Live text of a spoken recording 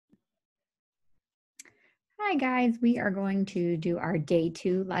Hi guys, we are going to do our day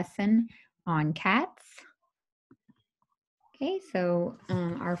 2 lesson on cats. Okay, so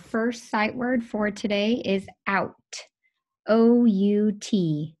our first sight word for today is out.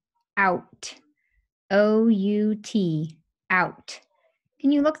 O-U-T, out. O-U-T, out.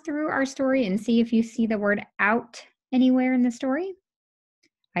 Can you look through our story and see if you see the word out anywhere in the story?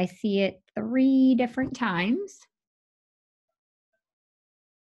 I see it 3 different times.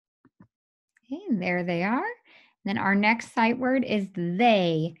 Okay, and there they are. Then our next sight word is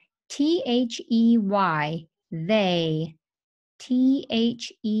they. T-H-E-Y, they.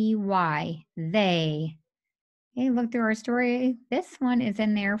 T-H-E-Y, they. Okay, look through our story. This one is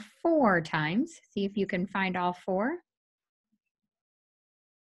in there 4 times. See if you can find all 4.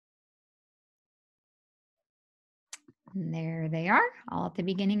 And there they are, all at the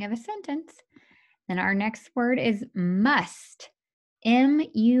beginning of a sentence. Then our next word is must.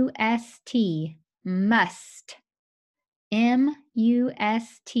 M-U-S-T, must.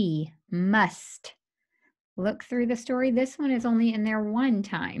 M-U-S-T, must. Look through the story. This one is only in there 1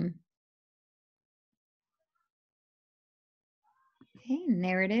 time. Okay, and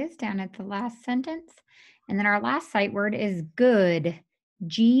there it is down at the last sentence. And then our last sight word is good.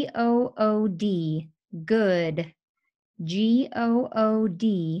 G-O-O-D, good.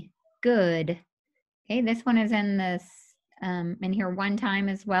 G-O-O-D, good. Okay, this one is in this in here 1 time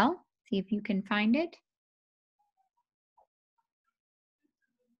as well. See if you can find it.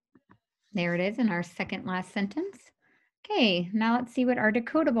 There it is in our second last sentence. Okay, now let's see what our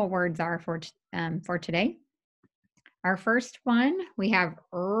decodable words are for today. Our first one, we have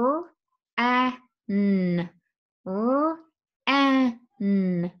n,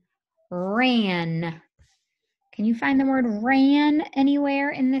 n, ran. Can you find the word ran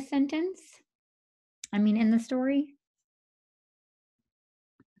anywhere in this sentence? I mean, in the story?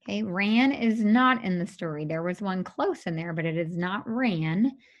 Okay, ran is not in the story. There was one close in there, but it is not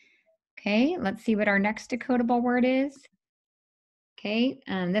ran. Okay, let's see what our next decodable word is. Okay,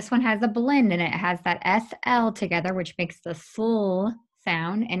 this one has a blend in it. It has that SL together, which makes the sl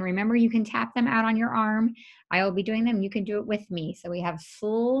sound. And remember, you can tap them out on your arm. I will be doing them. You can do it with me. So we have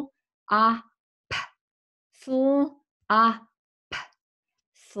sl, ah, p, sl, ah, p,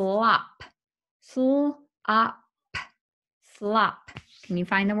 slop, sl, ah, p, slop. Can you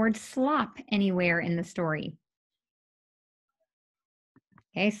find the word slop anywhere in the story?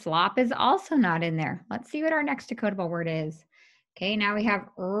 Okay, slop is also not in there. Let's see what our next decodable word is. Okay, now we have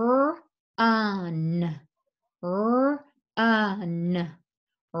un,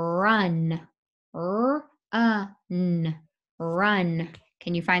 run, run.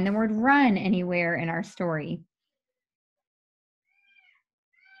 Can you find the word run anywhere in our story?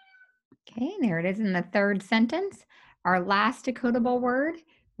 Okay, there it is in the third sentence. Our last decodable word,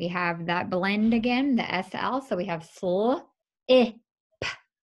 we have that blend again, the SL. So we have slip,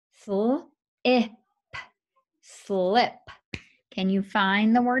 slip, slip. Can you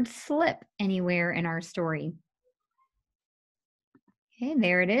find the word slip anywhere in our story? Okay,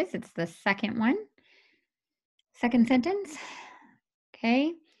 there it is. It's the second one. Second sentence.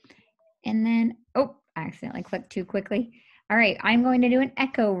 Okay. And then, oh, I accidentally clicked too quickly. All right, I'm going to do an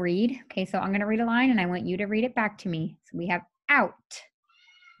echo read. Okay, so I'm going to read a line and I want you to read it back to me. So we have out.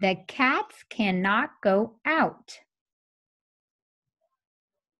 The cats cannot go out.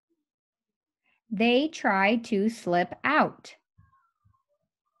 They try to slip out.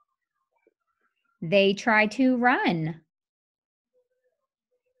 They try to run.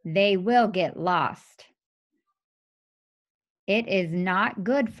 They will get lost. It is not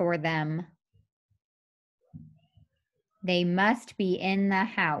good for them. They must be in the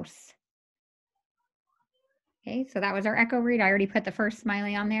house. Okay, so that was our echo read. I already put the first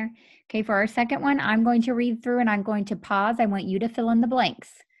smiley on there. Okay, for our second one, I'm going to read through and I'm going to pause. I want you to fill in the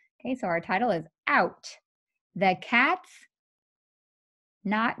blanks. Okay, so our title is Out. The cats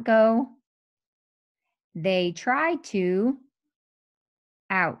not go. They try to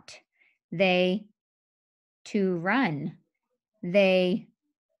out. They to run. They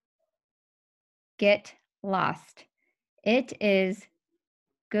get lost. It is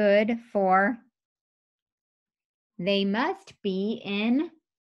good for. They must be in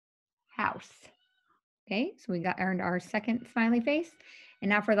house. Okay, so we earned our second smiley face. And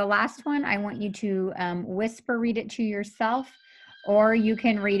now for the last one, I want you to whisper read it to yourself, or you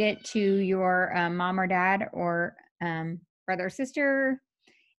can read it to your mom or dad or brother or sister,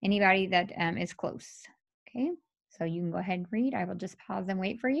 anybody that is close. Okay, so you can go ahead and read. I will just pause and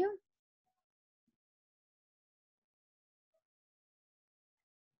wait for you.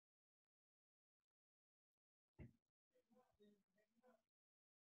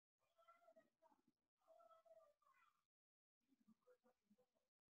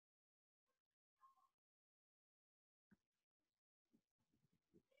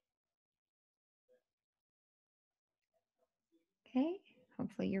 Okay,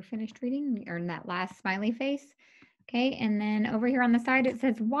 hopefully you're finished reading or in that last smiley face. Okay, and then over here on the side it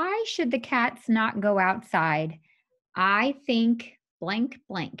says, why should the cats not go outside? I think blank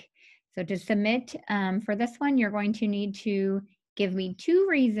blank. So to submit for this one, you're going to need to give me 2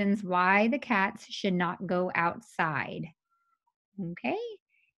 reasons why the cats should not go outside. Okay,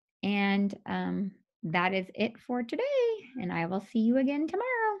 and that is it for today, and I will see you again tomorrow.